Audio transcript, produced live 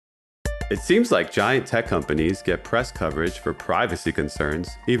It seems like giant tech companies get press coverage for privacy concerns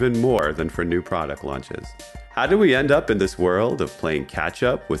even more than for new product launches. How do we end up in this world of playing catch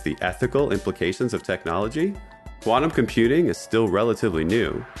up with the ethical implications of technology? Quantum computing is still relatively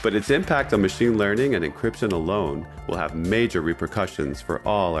new, but its impact on machine learning and encryption alone will have major repercussions for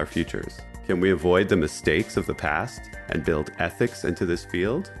all our futures. Can we avoid the mistakes of the past and build ethics into this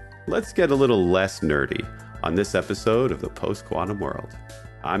field? Let's get a little less nerdy on this episode of the Post-Quantum World.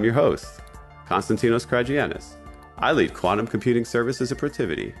 I'm your host, Konstantinos Karagiannis. I lead quantum computing services at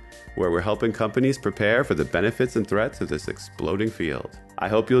Protiviti, where we're helping companies prepare for the benefits and threats of this exploding field. I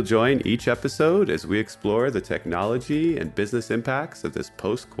hope you'll join each episode as we explore the technology and business impacts of this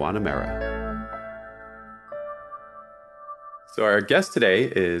post-quantum era. So our guest today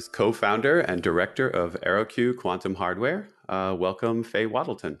is co-founder and director of EeroQ Quantum Hardware. Welcome, Faye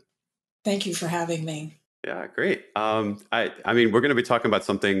Wattleton. Thank you for having me. Yeah, great. I mean, we're going to be talking about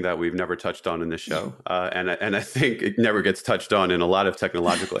something that we've never touched on in this show, and I think it never gets touched on in a lot of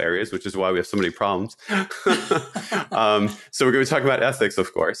technological areas, which is why we have so many problems. So we're going to be talking about ethics,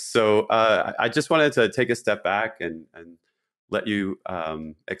 of course. So I just wanted to take a step back and let you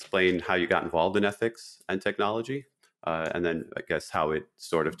explain how you got involved in ethics and technology, and then I guess how it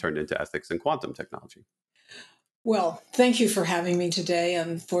sort of turned into ethics and quantum technology. Well, thank you for having me today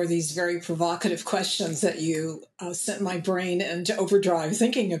and for these very provocative questions that you sent my brain into overdrive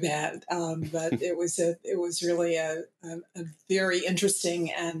thinking about. But it was really a very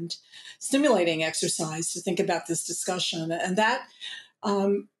interesting and stimulating exercise to think about this discussion. And that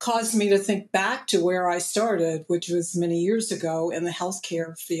caused me to think back to where I started, which was many years ago in the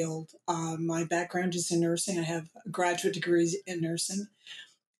healthcare field. My background is in nursing. I have a graduate degree in nursing.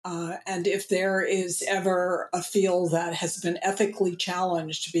 And if there is ever a field that has been ethically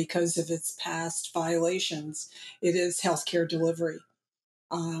challenged because of its past violations, it is healthcare delivery.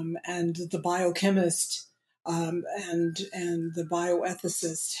 And the biochemist and the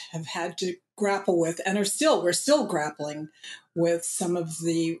bioethicist have had to grapple with, and we're still grappling with some of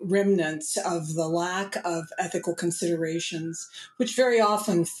the remnants of the lack of ethical considerations, which very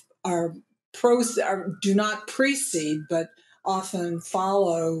often do not precede, but often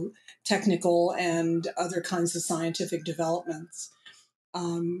follow technical and other kinds of scientific developments.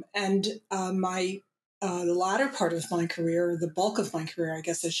 The latter part of my career, the bulk of my career, I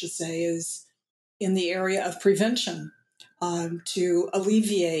guess I should say, is in the area of prevention to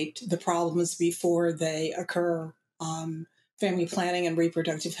alleviate the problems before they occur. Family planning and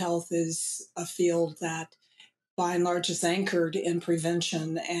reproductive health is a field that by and large is anchored in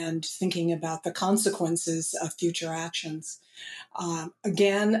prevention and thinking about the consequences of future actions.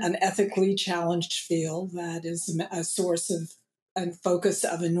 Again, an ethically challenged field that is a source of and focus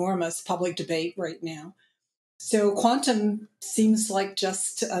of enormous public debate right now. So quantum seems like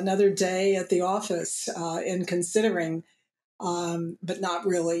just another day at the office in considering, but not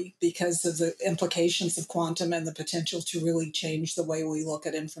really, because of the implications of quantum and the potential to really change the way we look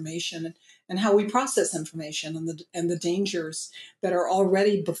at information and how we process information and the dangers that are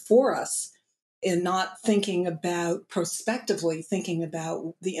already before us in not prospectively thinking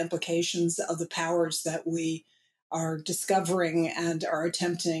about the implications of the powers that we are discovering and are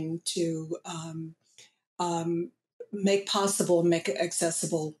attempting to make possible, make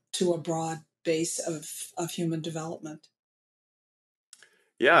accessible to a broad base of human development.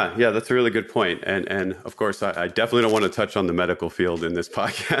 Yeah, that's a really good point. And of course, I definitely don't want to touch on the medical field in this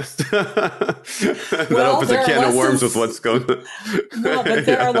podcast. That opens a can of worms with what's going on. Well, but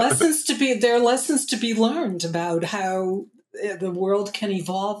there are lessons to be learned about how the world can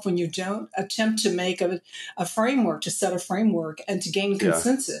evolve when you don't attempt to make a framework, to set a framework and to gain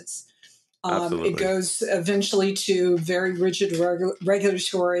consensus. It goes eventually to very rigid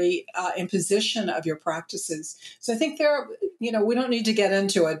regulatory imposition of your practices. So I think we don't need to get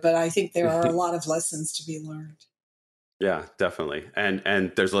into it, but I think there are a lot of lessons to be learned. Yeah, definitely.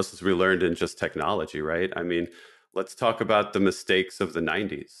 And there's lessons to be learned in just technology, right? I mean, let's talk about the mistakes of the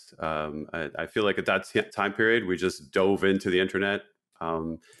 90s. I feel like at that time period, we just dove into the internet.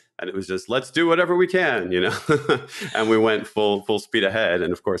 And it was just, let's do whatever we can, and we went full speed ahead.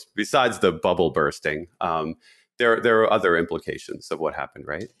 And of course, besides the bubble bursting, there are other implications of what happened,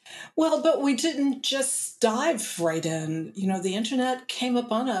 right? Well, but we didn't just dive right in. The internet came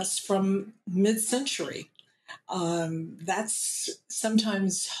upon us from mid-century. That's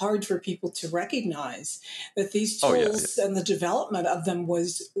sometimes hard for people to recognize that these tools and the development of them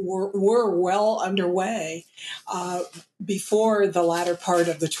were well underway before the latter part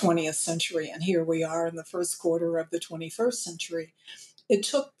of the 20th century. And here we are in the first quarter of the 21st century. it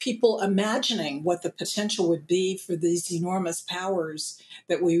took people imagining what the potential would be for these enormous powers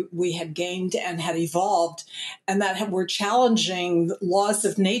that we had gained and had evolved, and that were challenging laws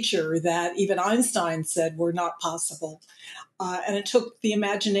of nature that even Einstein said were not possible. And it took the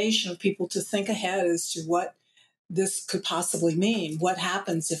imagination of people to think ahead as to what this could possibly mean. What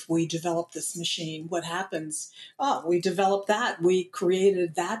happens if we develop this machine? What happens? Oh, we developed that. We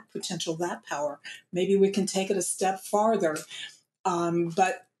created that potential, that power. Maybe we can take it a step farther.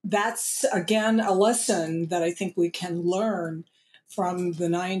 But that's, again, a lesson that I think we can learn from the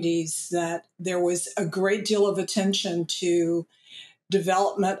 90s, that there was a great deal of attention to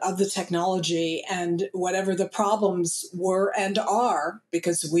development of the technology, and whatever the problems were and are,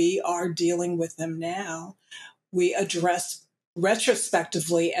 because we are dealing with them now, we address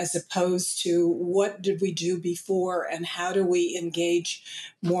retrospectively, as opposed to what did we do before and how do we engage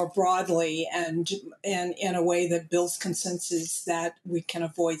more broadly and in a way that builds consensus that we can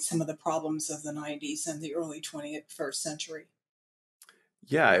avoid some of the problems of the 90s and the early 21st century.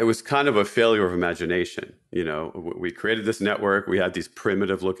 Yeah, it was kind of a failure of imagination. You know, we created this network. We had these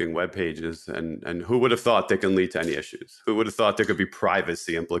primitive looking web pages, and who would have thought they can lead to any issues? Who would have thought there could be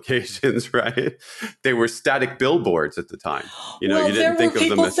privacy implications, right? They were static billboards at the time. You know, Well, you didn't think of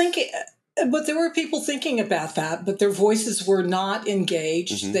them as but there were people thinking about that, but their voices were not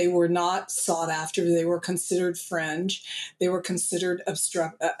engaged. Mhm. They were not sought after. They were considered fringe. They were considered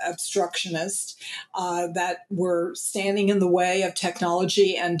obstructionist, that were standing in the way of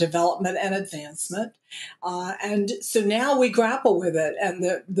technology and development and advancement. And so now we grapple with it, and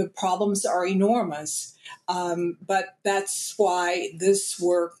the problems are enormous. But that's why this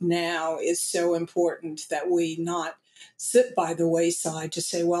work now is so important, that we not sit by the wayside to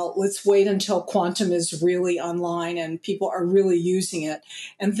say, well, let's wait until quantum is really online and people are really using it,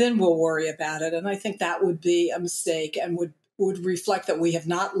 and then we'll worry about it. And I think that would be a mistake and would reflect that we have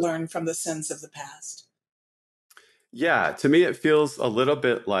not learned from the sins of the past. Yeah, to me, it feels a little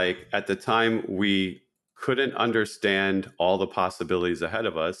bit like at the time we couldn't understand all the possibilities ahead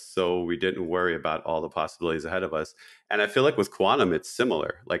of us, so we didn't worry about all the possibilities ahead of us. And I feel like with quantum, it's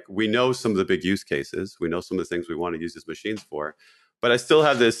similar. Like we know some of the big use cases, we know some of the things we want to use these machines for, but I still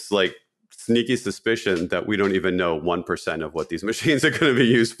have this like sneaky suspicion that we don't even know 1% of what these machines are going to be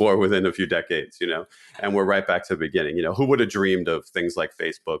used for within a few decades, you know? And we're right back to the beginning. You know, who would have dreamed of things like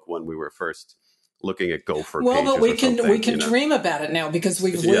Facebook when we were first looking at gopher Well, pages but or something? we can dream about it now, because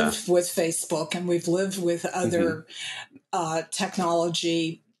we've Yeah. lived with Facebook and we've lived with other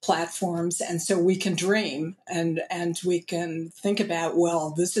technology platforms, and so we can dream and we can think about,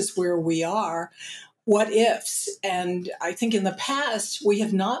 well, this is where we are. What ifs? And I think in the past we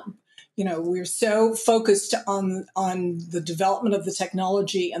have not. You know, we're so focused on the development of the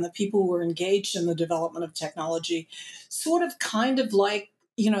technology and the people who are engaged in the development of technology, sort of kind of like,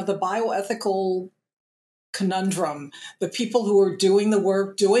 you know, the bioethical conundrum. The people who are doing the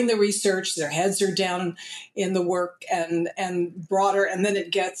work, doing the research, their heads are down in the work and broader, and then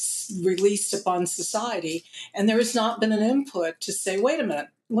it gets released upon society. And there has not been an input to say, wait a minute,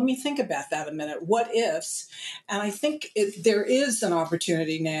 let me think about that a minute. What ifs? And I think there is an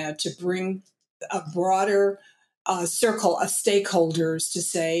opportunity now to bring a broader circle of stakeholders to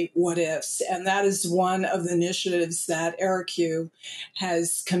say what ifs. And that is one of the initiatives that EeroQ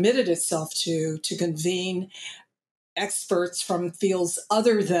has committed itself to convene experts from fields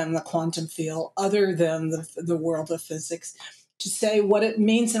other than the quantum field, other than the world of physics, to say what it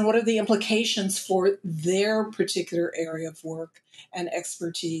means and what are the implications for their particular area of work and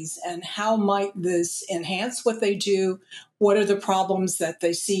expertise, and how might this enhance what they do. What are the problems that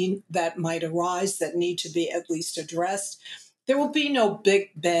they see that might arise that need to be at least addressed? There will be no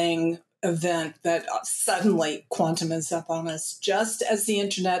big bang event that suddenly quantum is up on us. Just as the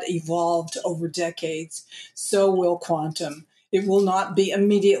internet evolved over decades, so will quantum. It will not be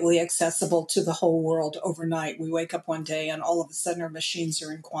immediately accessible to the whole world overnight. We wake up one day and all of a sudden our machines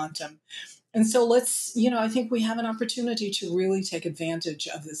are in quantum. And so let's, you know, I think we have an opportunity to really take advantage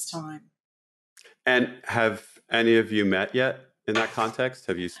of this time. And have any of you met yet in that context?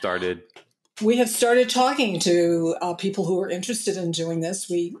 Have you started? We have started talking to people who are interested in doing this.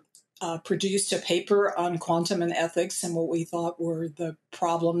 We produced a paper on quantum and ethics and what we thought were the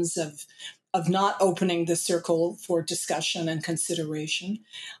problems of not opening the circle for discussion and consideration.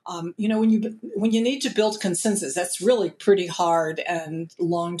 You know, when you need to build consensus, that's really pretty hard and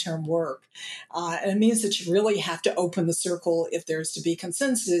long-term work. And it means that you really have to open the circle if there's to be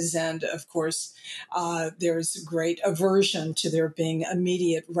consensus. And of course, there's great aversion to there being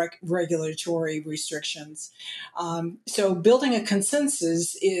immediate regulatory restrictions. So building a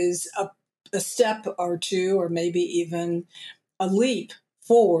consensus is a step or two, or maybe even a leap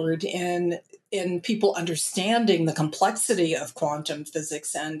forward in people understanding the complexity of quantum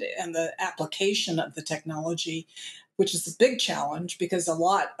physics and the application of the technology, which is a big challenge because a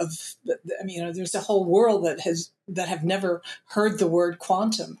lot of, I mean, there's a whole world that have never heard the word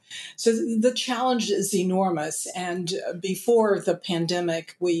quantum. So the challenge is enormous. And before the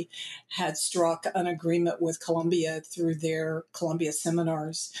pandemic, we had struck an agreement with Columbia through their Columbia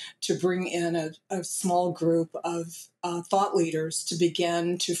seminars to bring in a small group of thought leaders to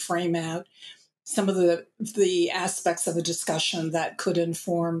begin to frame out some of the aspects of a discussion that could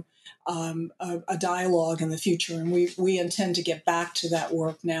inform a dialogue in the future. And we intend to get back to that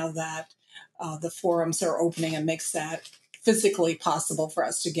work now that the forums are opening and makes that physically possible for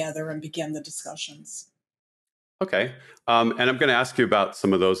us to gather and begin the discussions. Okay. And I'm going to ask you about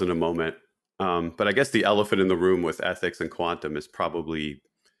some of those in a moment. But I guess the elephant in the room with ethics and quantum is probably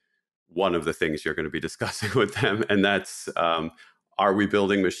one of the things you're going to be discussing with them. And that's, are we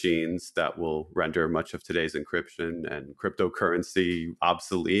building machines that will render much of today's encryption and cryptocurrency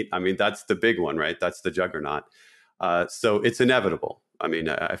obsolete? I mean, that's the big one, right? That's the juggernaut. So it's inevitable. I mean,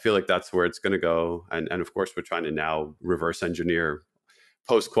 I feel like that's where it's going to go. And of course, we're trying to now reverse engineer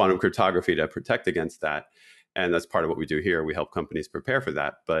post-quantum cryptography to protect against that. And that's part of what we do here. We help companies prepare for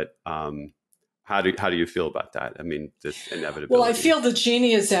that. But how do you feel about that? I mean, this inevitability. Well, I feel the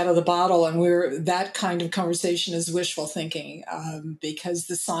genie is out of the bottle, and that kind of conversation is wishful thinking because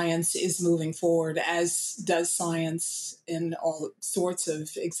the science is moving forward, as does science in all sorts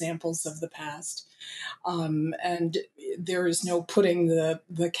of examples of the past. And there is no putting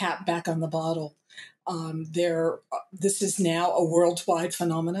the cap back on the bottle. This is now a worldwide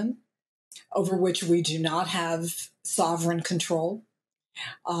phenomenon over which we do not have sovereign control.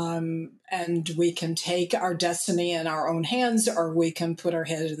 And we can take our destiny in our own hands, or we can put our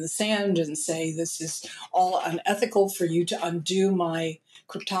head in the sand and say, this is all unethical for you to undo my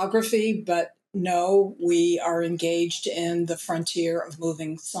cryptography. But no, we are engaged in the frontier of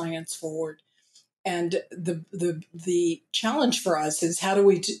moving science forward. And the challenge for us is how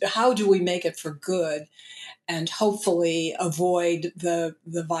do we make it for good and hopefully avoid the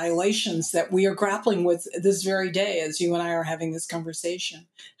violations that we are grappling with this very day as you and I are having this conversation.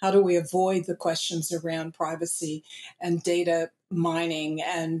 How do we avoid the questions around privacy and data mining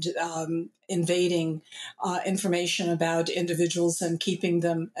and invading information about individuals and keeping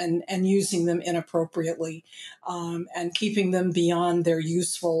them and using them inappropriately and keeping them beyond their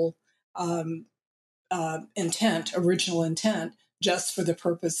useful original intent, just for the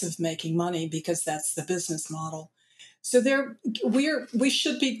purpose of making money, because that's the business model. So we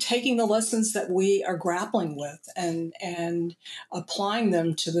should be taking the lessons that we are grappling with and applying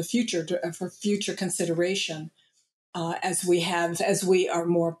them to the future for future consideration as we have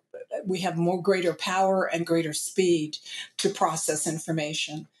more greater power and greater speed to process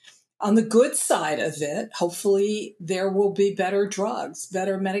information. On the good side of it, hopefully there will be better drugs,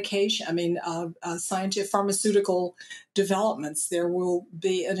 better medication. I mean, scientific pharmaceutical developments. There will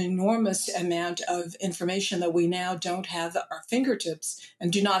be an enormous amount of information that we now don't have at our fingertips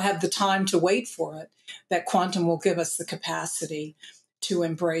and do not have the time to wait for it, that quantum will give us the capacity to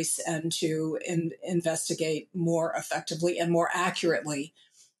embrace and to investigate more effectively and more accurately.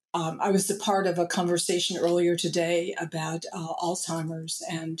 I was a part of a conversation earlier today about Alzheimer's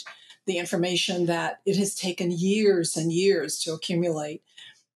and the information that it has taken years and years to accumulate.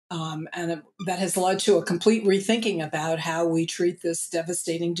 That has led to a complete rethinking about how we treat this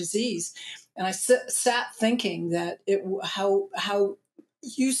devastating disease. And I sat thinking that how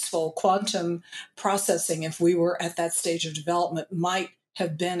useful quantum processing, if we were at that stage of development, might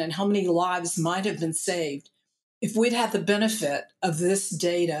have been, and how many lives might have been saved if we'd had the benefit of this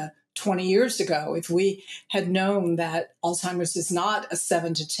data 20 years ago. If we had known that Alzheimer's is not a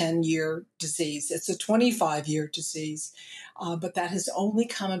 7 to 10 year disease, it's a 25-year disease, but that has only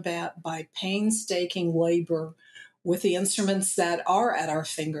come about by painstaking labor with the instruments that are at our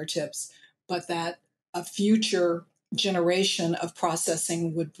fingertips, but that a future generation of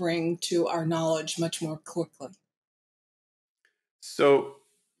processing would bring to our knowledge much more quickly. So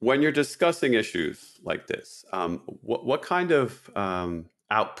when you're discussing issues like this, what kind of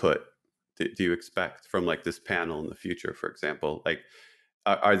output do you expect from like this panel in the future, for example? Like,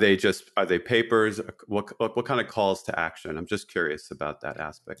 are they papers? What kind of calls to action? I'm just curious about that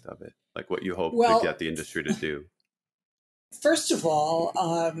aspect of it, like what you hope to get the industry to do. First of all,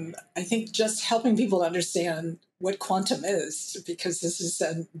 I think just helping people understand what quantum is, because this is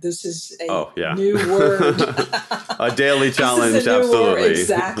a Oh, yeah. new word. A daily This is a challenge, new word, absolutely.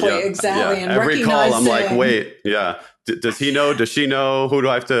 exactly, Yeah, exactly, yeah. and Every call, I'm like, recognizing. wait, yeah. Does he know? Does she know? Who do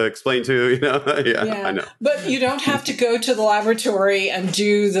I have to explain to? You know? Yeah, I Yeah, know. but you don't have to go to the laboratory and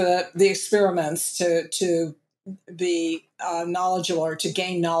do the experiments to be knowledgeable or to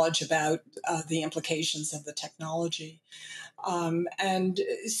gain knowledge about the implications of the technology. And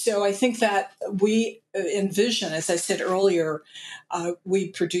so I think that we envision, as I said earlier, we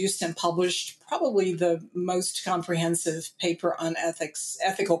produced and published probably the most comprehensive paper on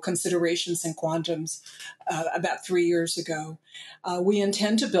ethical considerations in quantums about 3 years ago. We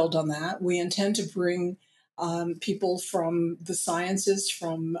intend to build on that. We intend to bring people from the sciences,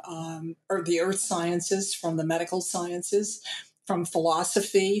 or the earth sciences, from the medical sciences, from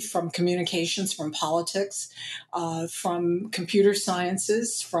philosophy, from communications, from politics, from computer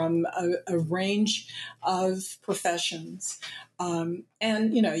sciences, from a range of professions. And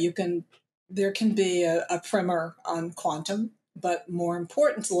there can be a primer on quantum, but more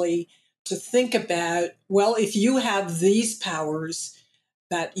importantly, to think about, well, if you have these powers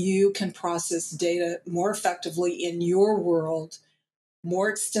that you can process data more effectively in your world, more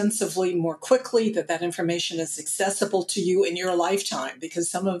extensively, more quickly, that information is accessible to you in your lifetime,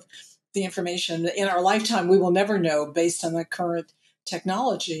 because some of the information in our lifetime we will never know based on the current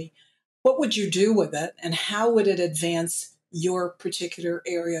technology. What would you do with it, and how would it advance your particular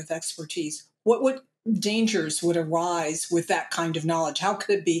area of expertise? What dangers would arise with that kind of knowledge? How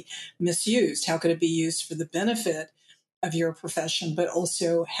could it be misused? How could it be used for the benefit of your profession, but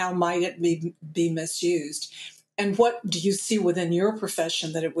also how might it be misused? And what do you see within your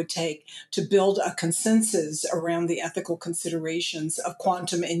profession that it would take to build a consensus around the ethical considerations of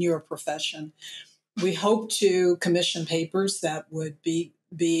quantum in your profession? We hope to commission papers that would be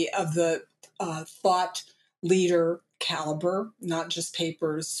of the thought leader caliber, not just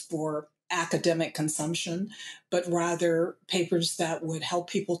papers for academic consumption, but rather papers that would help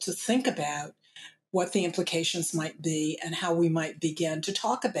people to think about what the implications might be and how we might begin to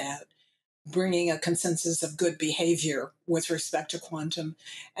talk about bringing a consensus of good behavior with respect to quantum,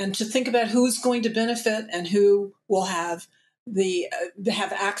 and to think about who's going to benefit and who will have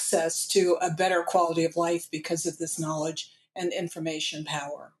access to a better quality of life because of this knowledge and information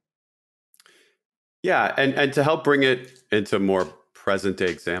power. Yeah, and to help bring it into more present day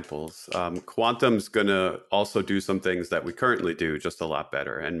examples, quantum's going to also do some things that we currently do just a lot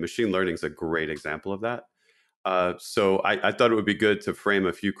better, and machine learning is a great example of that. So I thought it would be good to frame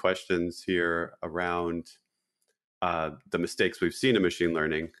a few questions here around the mistakes we've seen in machine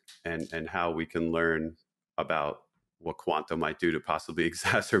learning, and how we can learn about what quantum might do to possibly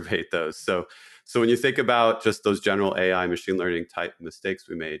exacerbate those. So when you think about just those general AI machine learning type mistakes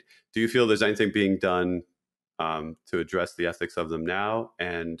we made, do you feel there's anything being done to address the ethics of them now,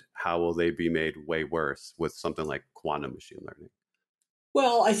 and how will they be made way worse with something like quantum machine learning?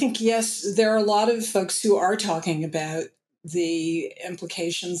 Well, I think, yes, there are a lot of folks who are talking about the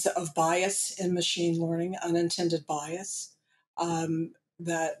implications of bias in machine learning, unintended bias,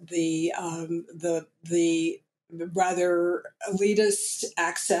 that the rather elitist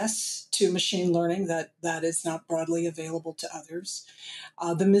access to machine learning that is not broadly available to others,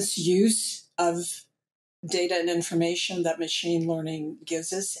 the misuse of data and information that machine learning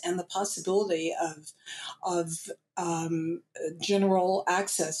gives us, and the possibility of general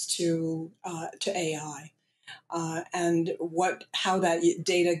access to AI. And how that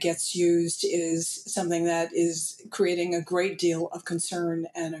data gets used is something that is creating a great deal of concern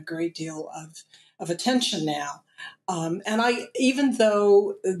and a great deal of attention now. And even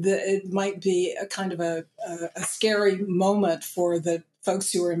though it might be a kind of a scary moment for the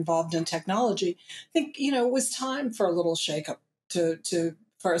folks who are involved in technology, I think it was time for a little shakeup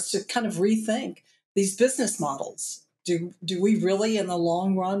for us to kind of rethink these business models. Do we really, in the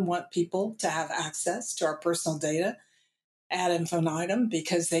long run, want people to have access to our personal data ad infinitum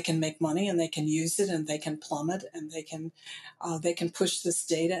because they can make money and they can use it and they can plumb it and they can push this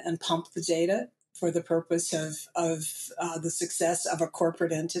data and pump the data for the purpose of the success of a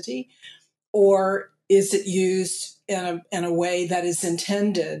corporate entity? Or is it used in a way that is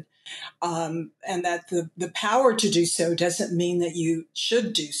intended, and that the power to do so doesn't mean that you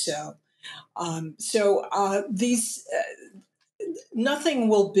should do so? These Nothing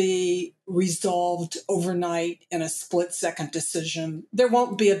will be resolved overnight in a split-second decision. There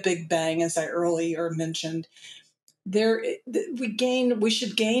won't be a big bang, as I earlier mentioned. We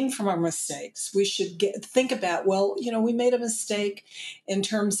should gain from our mistakes. We should think about, well, we made a mistake in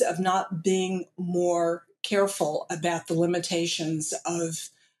terms of not being more careful about the limitations of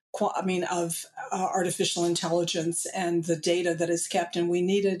artificial intelligence and the data that is kept, and we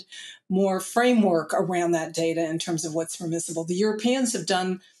needed more framework around that data in terms of what's permissible. The Europeans have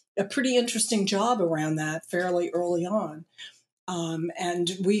done a pretty interesting job around that fairly early on.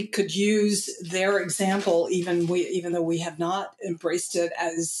 And we could use their example, even though we have not embraced it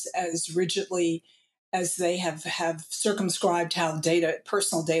as rigidly as they have circumscribed how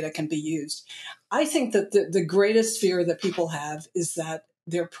personal data can be used. I think that the greatest fear that people have is that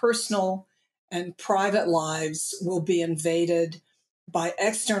their personal and private lives will be invaded by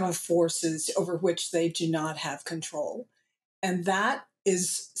external forces over which they do not have control. And that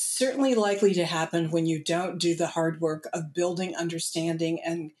is certainly likely to happen when you don't do the hard work of building understanding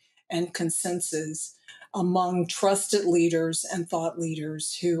and consensus among trusted leaders and thought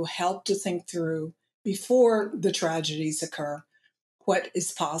leaders who help to think through before the tragedies occur what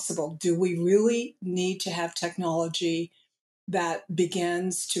is possible. Do we really need to have technology that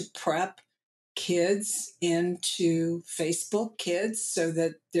begins to prep kids into Facebook kids so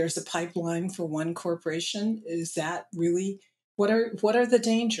that there's a pipeline for one corporation? Is that really what are the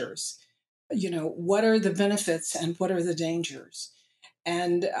dangers? What are the benefits and what are the dangers?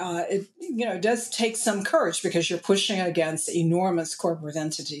 And it does take some courage because you're pushing against enormous corporate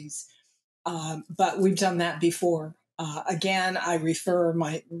entities. But we've done that before. Again, I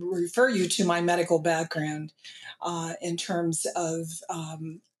refer you to my medical background in terms of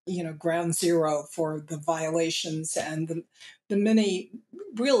ground zero for the violations and the many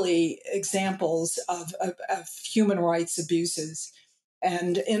really examples of human rights abuses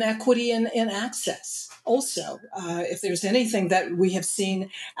and inequity in access. Also, if there's anything that we have seen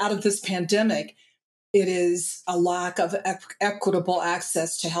out of this pandemic, it is a lack of equitable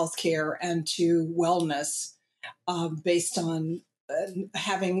access to healthcare and to wellness based on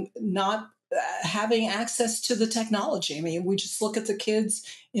having access to the technology. I mean, we just look at the kids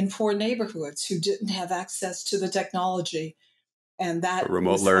in poor neighborhoods who didn't have access to the technology, and that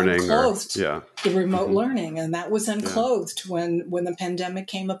remote was learning, unclothed. The remote Mm-hmm. learning, and that was unclothed when the pandemic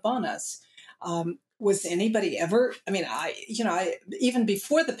came upon us. Was anybody ever? I mean, I even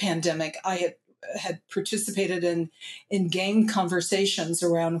before the pandemic, I had participated in game conversations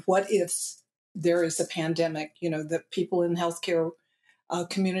around what if there is a pandemic. That people in healthcare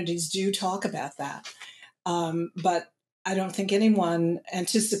communities do talk about that. But I don't think anyone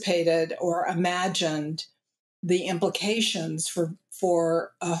anticipated or imagined the implications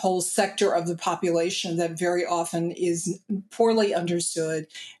for a whole sector of the population that very often is poorly understood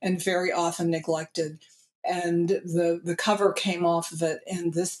and very often neglected. And the cover came off of it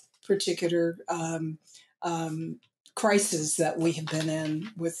in this particular crisis that we have been in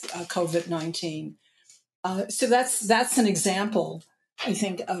with COVID-19. So that's an example, I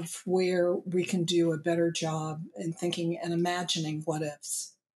think, of where we can do a better job in thinking and imagining what ifs.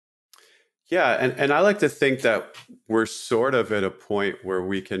 Yeah, and I like to think that we're sort of at a point where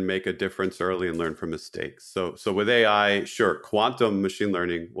we can make a difference early and learn from mistakes. So with AI, sure, quantum machine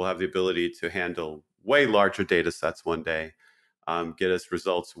learning will have the ability to handle way larger data sets one day, get us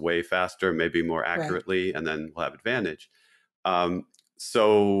results way faster, maybe more accurately, right. And then we'll have advantage.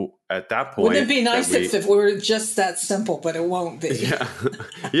 So at that point, wouldn't it be nice if it were just that simple? But it won't be.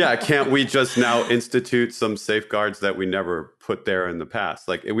 Yeah. Can't we just now institute some safeguards that we never put there in the past?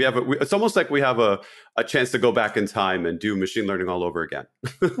 Like it's almost like we have a chance to go back in time and do machine learning all over again.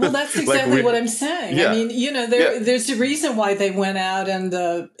 Well, that's exactly what I'm saying. Yeah. I mean, there's a reason why they went out in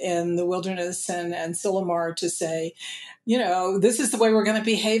the wilderness and Silomar to say, this is the way we're going to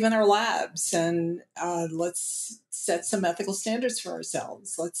behave in our labs, and let's set some ethical standards for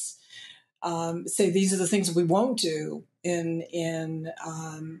ourselves. Let's say these are the things we won't do in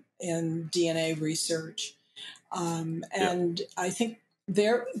DNA research, and I think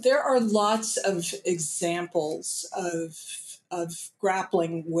there are lots of examples of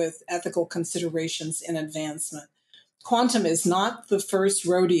grappling with ethical considerations in advancement. Quantum is not the first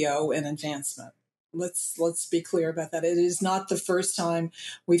rodeo in advancement. Let's be clear about that. It is not the first time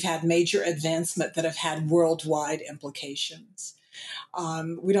we've had major advancement that have had worldwide implications.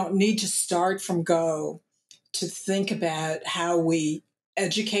 We don't need to start from go to think about how we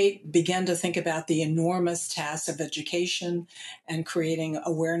begin to think about the enormous task of education and creating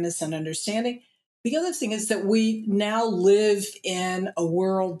awareness and understanding. The other thing is that we now live in a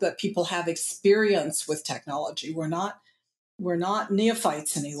world that people have experience with technology. We're not we're not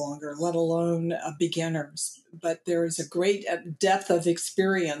neophytes any longer, let alone beginners, but there is a great depth of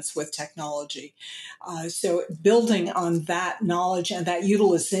experience with technology. So building on that knowledge and that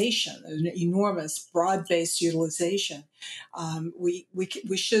utilization, an enormous broad-based utilization, we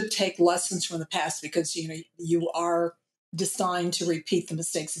should take lessons from the past, because you are destined to repeat the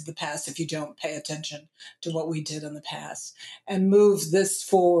mistakes of the past if you don't pay attention to what we did in the past, and move this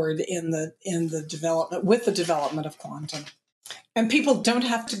forward in the development, with the development of quantum. And people don't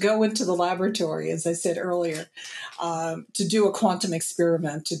have to go into the laboratory, as I said earlier, to do a quantum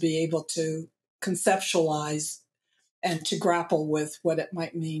experiment to be able to conceptualize and to grapple with what it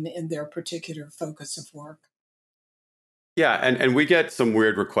might mean in their particular focus of work. Yeah, and we get some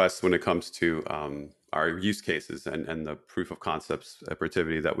weird requests when it comes to our use cases and the proof of concepts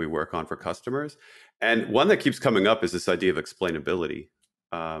operativity that we work on for customers. And one that keeps coming up is this idea of explainability.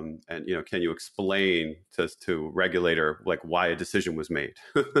 And can you explain to regulator like why a decision was made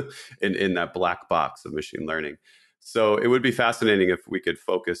in that black box of machine learning? So it would be fascinating if we could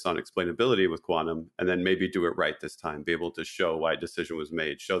focus on explainability with quantum, and then maybe do it right this time. Be able to show why a decision was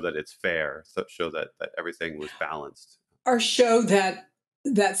made, show that it's fair, show that everything was balanced. Or show that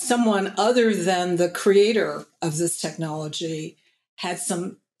someone other than the creator of this technology had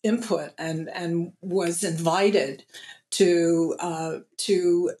some input and was invited to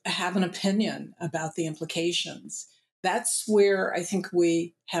have an opinion about the implications. That's where I think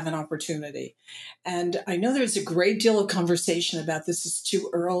we have an opportunity. And I know there's a great deal of conversation about this is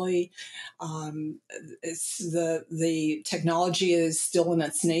too early. It's the technology is still in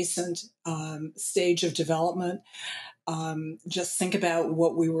its nascent stage of development. Just think about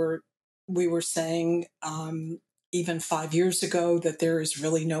what we were saying even 5 years ago, that there is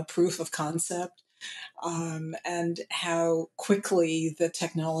really no proof of concept, and how quickly the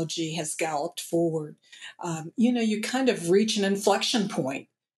technology has galloped forward. You kind of reach an inflection point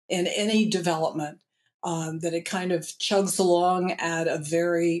in any development, that it kind of chugs along at a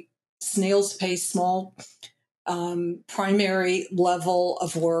very snail's pace, small primary level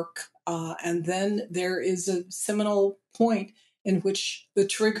of work. And then there is a seminal point in which the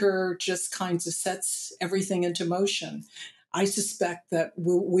trigger just kind of sets everything into motion. I suspect that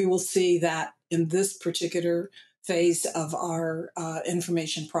we will see that in this particular phase of our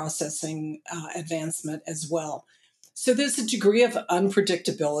information processing advancement as well. So there's a degree of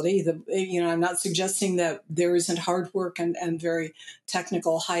unpredictability. I'm not suggesting that there isn't hard work and very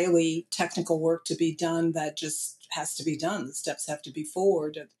technical, highly technical work to be done that just has to be done. The steps have to be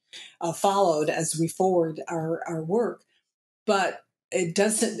followed as we forward our work. But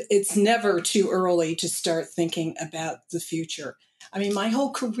it's never too early to start thinking about the future. I mean, my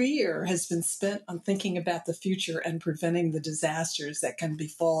whole career has been spent on thinking about the future and preventing the disasters that can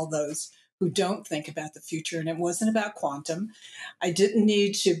befall those who don't think about the future. And it wasn't about quantum. I didn't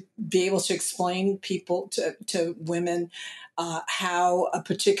need to be able to explain to women how a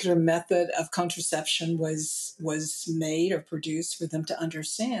particular method of contraception was made or produced for them to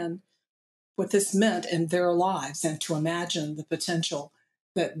understand what this meant in their lives, and to imagine the potential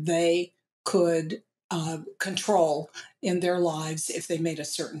that they could control in their lives if they made a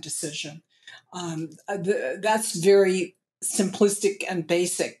certain decision. That's very simplistic and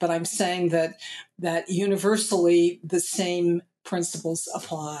basic, but I'm saying that universally the same principles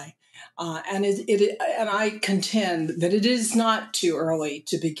apply. And I contend that it is not too early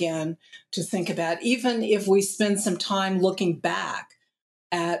to begin to think about, even if we spend some time looking back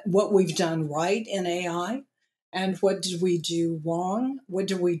at what we've done right in AI, and what did we do wrong, what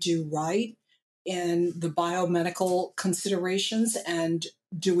did we do right in the biomedical considerations, and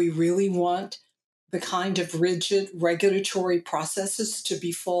do we really want the kind of rigid regulatory processes to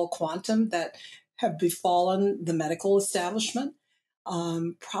befall quantum that have befallen the medical establishment?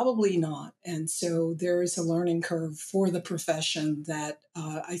 Probably not. And so there is a learning curve for the profession that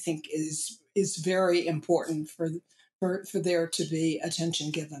I think is very important for there to be attention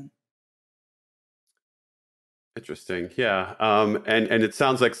given. Interesting. Yeah. And it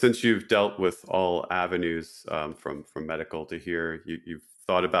sounds like since you've dealt with all avenues, from medical to here, you've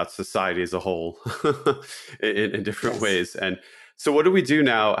thought about society as a whole in different Yes. ways. And so what do we do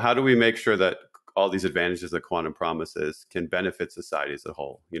now? How do we make sure that all these advantages that quantum promises can benefit society as a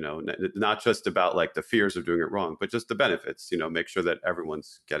whole? Not just about like the fears of doing it wrong, but just the benefits, make sure that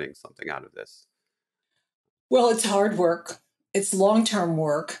everyone's getting something out of this. Well, it's hard work. It's long-term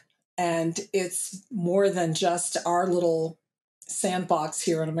work. And it's more than just our little sandbox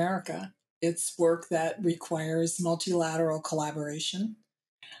here in America. It's work that requires multilateral collaboration.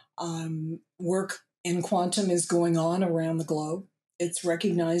 Work in quantum is going on around the globe. It's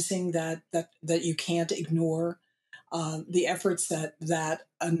recognizing that you can't ignore the efforts that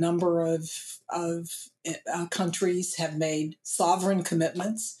a number of countries have made sovereign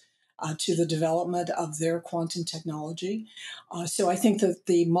commitments to the development of their quantum technology. So I think that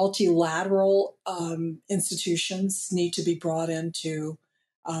the multilateral institutions need to be brought into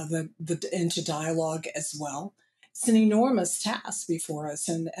into dialogue as well. It's an enormous task before us,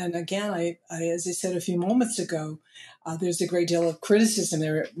 and again, as I said a few moments ago, there's a great deal of criticism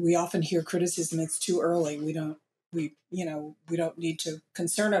there. We often hear criticism; it's too early. We don't need to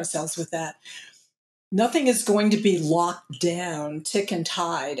concern ourselves with that. Nothing is going to be locked down, tick and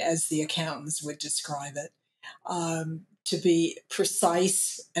tied, as the accountants would describe it, to be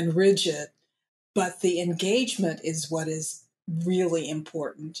precise and rigid. But the engagement is what is really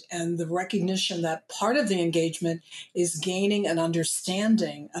important. And the recognition that part of the engagement is gaining an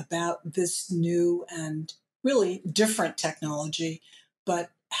understanding about this new and really different technology,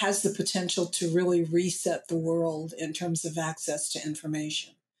 but has the potential to really reset the world in terms of access to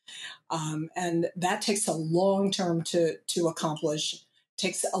information. And that takes a long term to accomplish,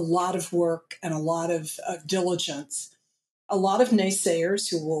 takes a lot of work and a lot of diligence. A lot of naysayers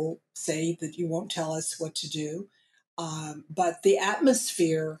who will say that you won't tell us what to do. But the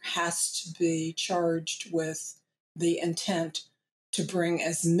atmosphere has to be charged with the intent to bring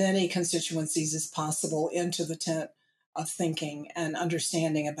as many constituencies as possible into the tent of thinking and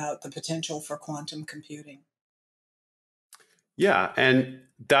understanding about the potential for quantum computing. Yeah, and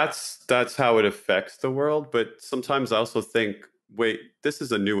that's how it affects the world. But sometimes I also think, wait, this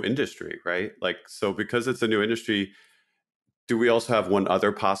is a new industry, right? Like, so because it's a new industry, do we also have one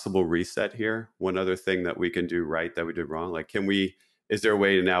other possible reset here? One other thing that we can do right that we did wrong? Like, is there a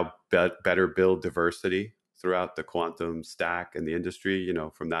way to now better build diversity throughout the quantum stack and the industry,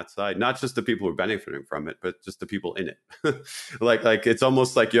 from that side? Not just the people who are benefiting from it, but just the people in it. like it's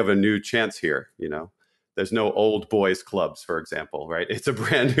almost like you have a new chance here. There's no old boys clubs, for example, right? It's a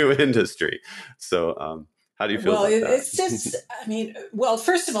brand new industry. So how do you feel about that? It's just, well,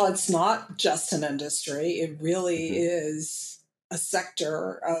 first of all, it's not just an industry. It really is a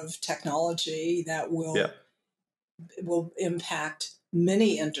sector of technology that will impact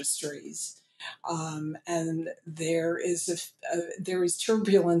many industries. And there is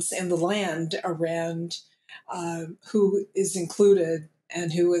turbulence in the land around who is included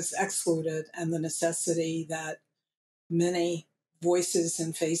and who is excluded, and the necessity that many voices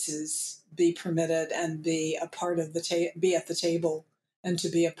and faces be permitted and be a part of be at the table, and to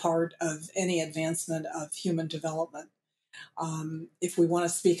be a part of any advancement of human development. If we want to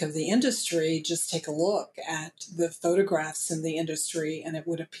speak of the industry, just take a look at the photographs in the industry, and it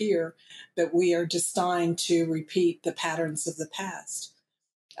would appear that we are destined to repeat the patterns of the past.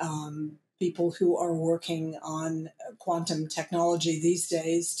 People who are working on quantum technology these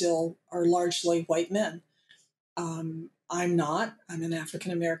days still are largely white men. I'm not. I'm an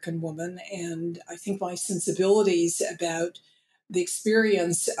African-American woman, and I think my sensibilities about the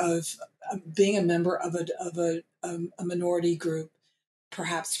experience of being a member of a minority group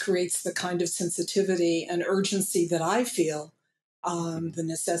perhaps creates the kind of sensitivity and urgency that I feel, the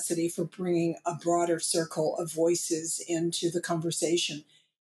necessity for bringing a broader circle of voices into the conversation,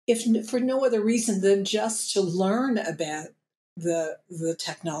 if for no other reason than just to learn about the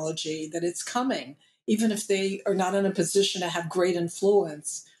technology, that it's coming. Even if they are not in a position to have great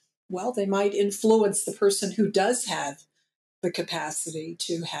influence, well, they might influence the person who does have the capacity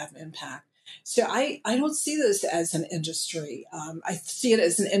to have impact. So I don't see this as an industry. I see it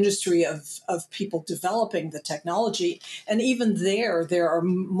as an industry of people developing the technology. And even there are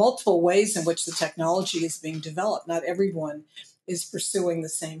multiple ways in which the technology is being developed. Not everyone is pursuing the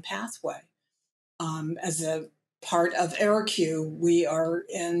same pathway. As a part of EeroQ, we are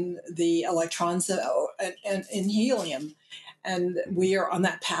in the electrons and in helium. And we are on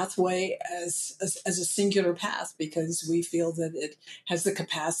that pathway as a singular path, because we feel that it has the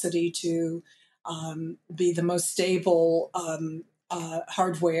capacity to be the most stable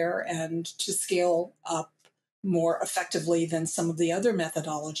hardware and to scale up more effectively than some of the other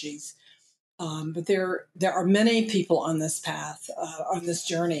methodologies. But there are many people on this path, on this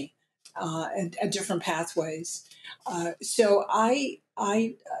journey, and different pathways. So I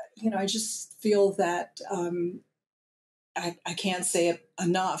just feel that I can't say it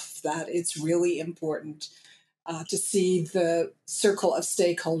enough that it's really important to see the circle of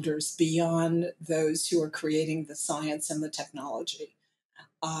stakeholders beyond those who are creating the science and the technology.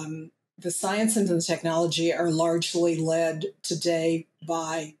 The science and the technology are largely led today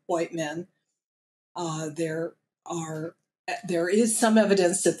by white men. There is some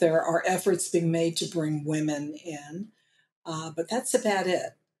evidence that there are efforts being made to bring women in, but that's about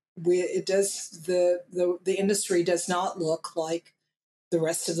it. the industry does not look like the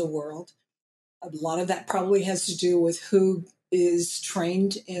rest of the world. A lot of that probably has to do with who is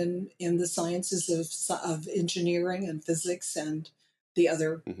trained in the sciences of engineering and physics and the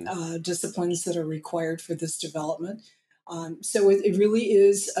other disciplines that are required for this development. So it really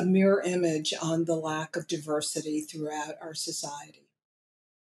is a mirror image on the lack of diversity throughout our society.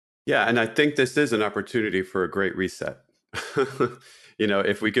 Yeah, and I think this is an opportunity for a great reset.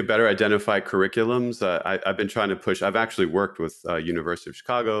 If we could better identify curriculums, I've been trying to push. I've actually worked with University of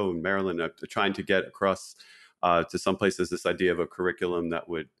Chicago and Maryland, trying to get across to some places this idea of a curriculum that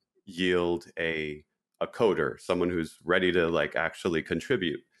would yield a coder, someone who's ready to like actually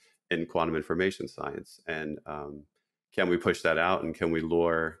contribute in quantum information science. And can we push that out, and can we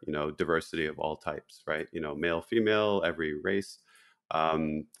lure diversity of all types, right? Male, female, every race.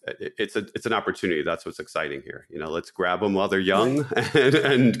 It's an opportunity. That's what's exciting here. Let's grab them while they're young, right,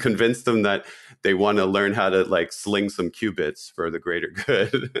 and convince them that they want to learn how to like sling some qubits for the greater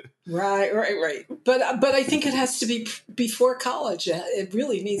good. Right. But I think it has to be before college. It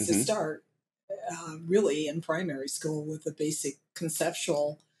really needs to start really in primary school with the basic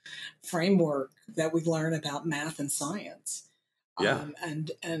conceptual framework that we learn about math and science. Yeah.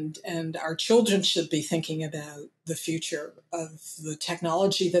 And our children should be thinking about the future of the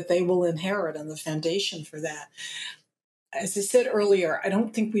technology that they will inherit and the foundation for that. As I said earlier, I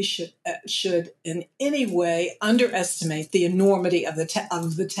don't think we should in any way underestimate the enormity of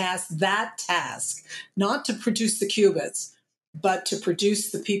the task. That task, not to produce the qubits, but to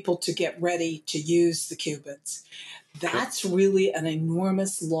produce the people to get ready to use the qubits. That's really an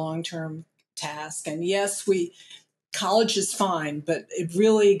enormous long-term task. And yes, college is fine, but it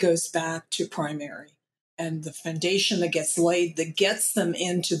really goes back to primary and the foundation that gets laid, that gets them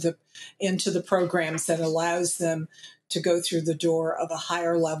into the programs that allows them to go through the door of a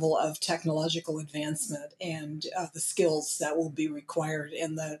higher level of technological advancement and the skills that will be required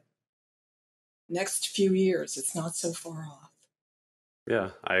in the next few years. It's not so far off.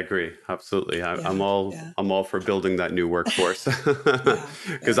 Yeah, I agree. Absolutely. I'm all for building that new workforce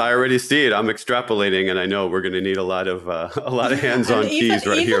because I already see it. I'm extrapolating, and I know we're going to need a lot of hands-on keys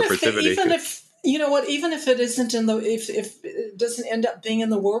right here for Tivity. Even if even if it isn't if it doesn't end up being in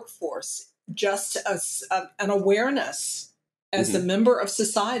the workforce, just an awareness as a member of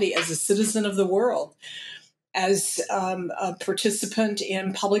society, as a citizen of the world, as a participant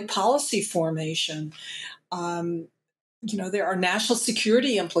in public policy formation. There are national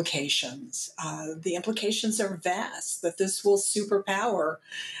security implications. The implications are vast, that this will superpower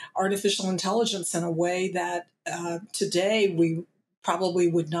artificial intelligence in a way that today we probably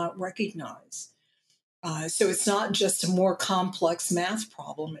would not recognize. So it's not just a more complex math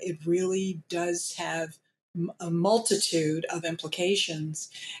problem. It really does have a multitude of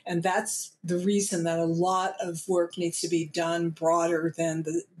implications. And that's the reason that a lot of work needs to be done broader than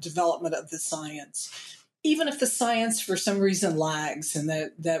the development of the science. Even if the science for some reason lags and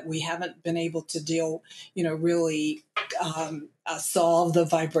that we haven't been able to really solve the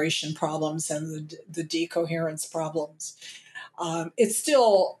vibration problems and the decoherence problems, it's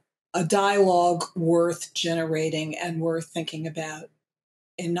still a dialogue worth generating and worth thinking about,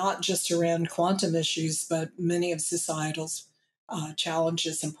 and not just around quantum issues, but many of societal's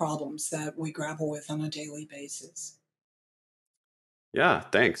challenges and problems that we grapple with on a daily basis. Yeah,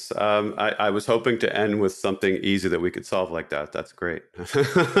 thanks. I was hoping to end with something easy that we could solve like that. That's great.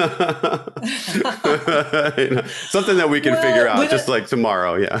 Something that we can figure out just like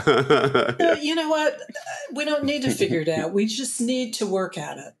tomorrow. Yeah. Yeah. You know what? We don't need to figure it out. We just need to work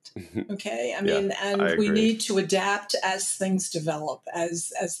at it. Okay. I mean, and we need to adapt as things develop,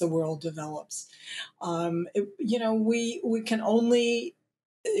 as the world develops. We can only,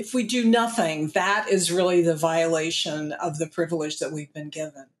 if we do nothing, that is really the violation of the privilege that we've been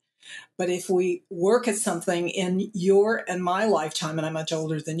given. But if we work at something in your and my lifetime, and I'm much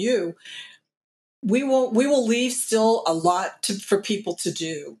older than you, we will leave still a lot for people to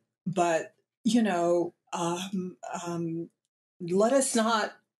do. But let us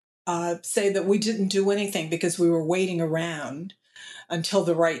not say that we didn't do anything because we were waiting around until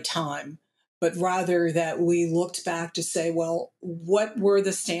the right time, but rather that we looked back to say, well, what were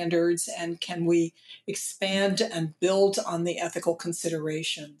the standards, and can we expand and build on the ethical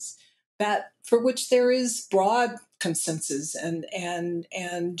considerations that for which there is broad consensus and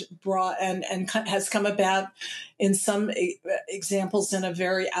broad and has come about in some examples in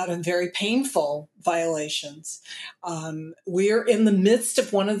out of very painful violations. We're in the midst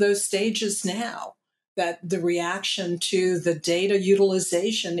of one of those stages now, that the reaction to the data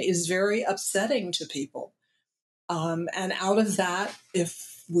utilization is very upsetting to people. And out of that,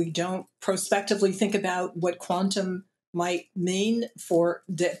 if we don't prospectively think about what quantum might mean for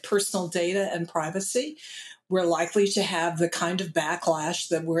personal data and privacy, we're likely to have the kind of backlash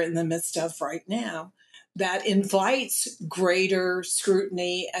that we're in the midst of right now that invites greater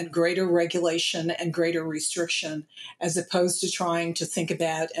scrutiny and greater regulation and greater restriction, as opposed to trying to think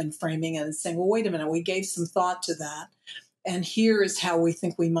about and framing it and saying, well, wait a minute, we gave some thought to that. And here is how we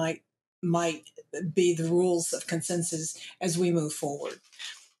think we might be the rules of consensus as we move forward.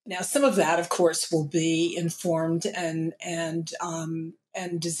 Now, some of that, of course, will be informed and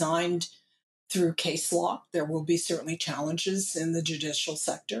designed through case law. There will be certainly challenges in the judicial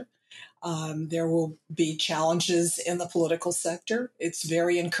sector. There will be challenges in the political sector. It's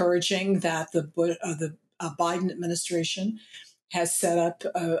very encouraging that the Biden administration has set up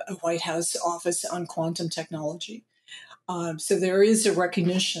a White House office on quantum technology. So there is a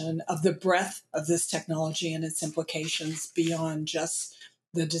recognition of the breadth of this technology and its implications beyond just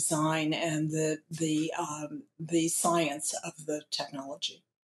the design and the science of the technology.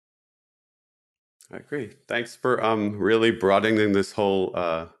 I agree. Thanks for really broadening this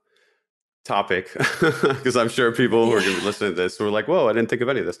whole topic, because I'm sure people who are going to be listening to this were like, "Whoa, I didn't think of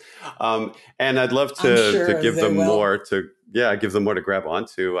any of this." And I'd love to give them more to grab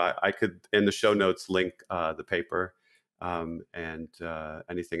onto. I could in the show notes link the paper and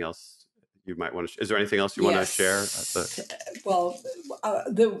anything else you might want to. Is there anything else you want to share? Well,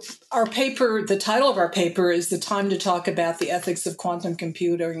 our paper. The title of our paper is "The Time to Talk About the Ethics of Quantum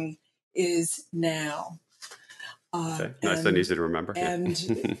Computing Is Now." Okay. Nice and easy to remember. And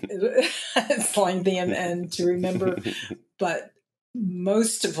it's lengthy and to remember. But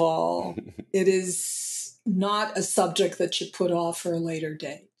most of all, it is not a subject that should put off for a later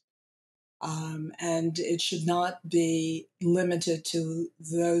date. And it should not be limited to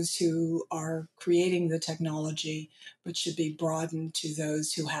those who are creating the technology, but should be broadened to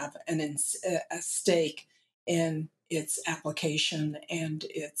those who have a stake in its application and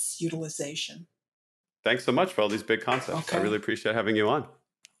its utilization. Thanks so much for all these big concepts. Okay. I really appreciate having you on.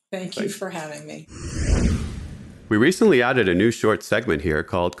 Thanks you for having me. We recently added a new short segment here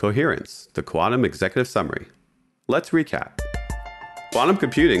called Coherence, the Quantum Executive Summary. Let's recap. Quantum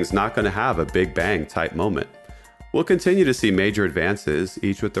computing is not going to have a Big Bang type moment. We'll continue to see major advances,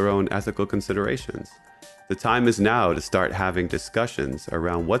 each with their own ethical considerations. The time is now to start having discussions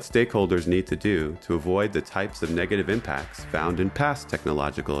around what stakeholders need to do to avoid the types of negative impacts found in past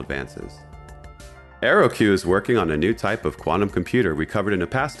technological advances. EeroQ is working on a new type of quantum computer we covered in a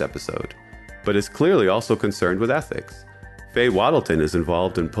past episode, but is clearly also concerned with ethics. Faye Wattleton is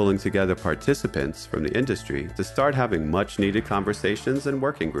involved in pulling together participants from the industry to start having much-needed conversations and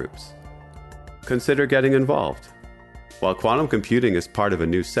working groups. Consider getting involved. While quantum computing is part of a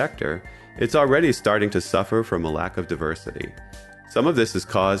new sector, it's already starting to suffer from a lack of diversity. Some of this is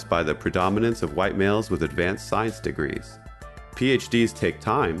caused by the predominance of white males with advanced science degrees. PhDs take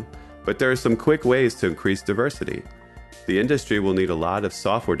time, but there are some quick ways to increase diversity. The industry will need a lot of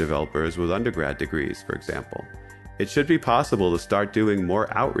software developers with undergrad degrees, for example. It should be possible to start doing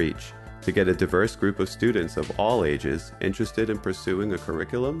more outreach to get a diverse group of students of all ages interested in pursuing a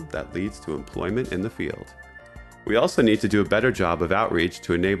curriculum that leads to employment in the field. We also need to do a better job of outreach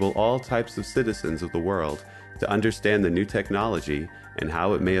to enable all types of citizens of the world to understand the new technology and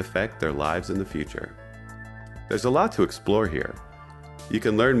how it may affect their lives in the future. There's a lot to explore here. You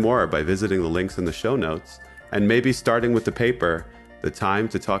can learn more by visiting the links in the show notes, and maybe starting with the paper, The Time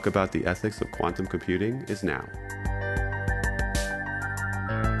to Talk About the Ethics of Quantum Computing Is Now.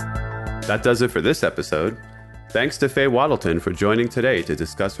 That does it for this episode. Thanks to Faye Wattleton for joining today to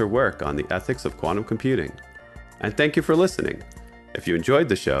discuss her work on the ethics of quantum computing. And thank you for listening. If you enjoyed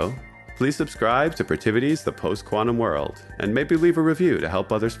the show, please subscribe to Protivity's The Post-Quantum World, and maybe leave a review to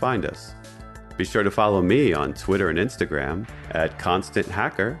help others find us. Be sure to follow me on Twitter and Instagram at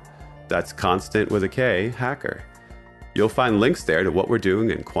ConstantHacker. That's Constant with a K, Hacker. You'll find links there to what we're doing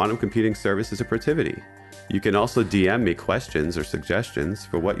in quantum computing services at Protivity. You can also DM me questions or suggestions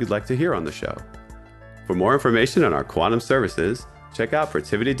for what you'd like to hear on the show. For more information on our quantum services, check out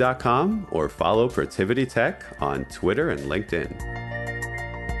Protivity.com or follow Protivity Tech on Twitter and LinkedIn.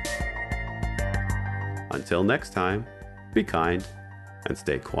 Until next time, be kind and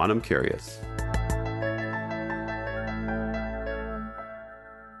stay quantum curious.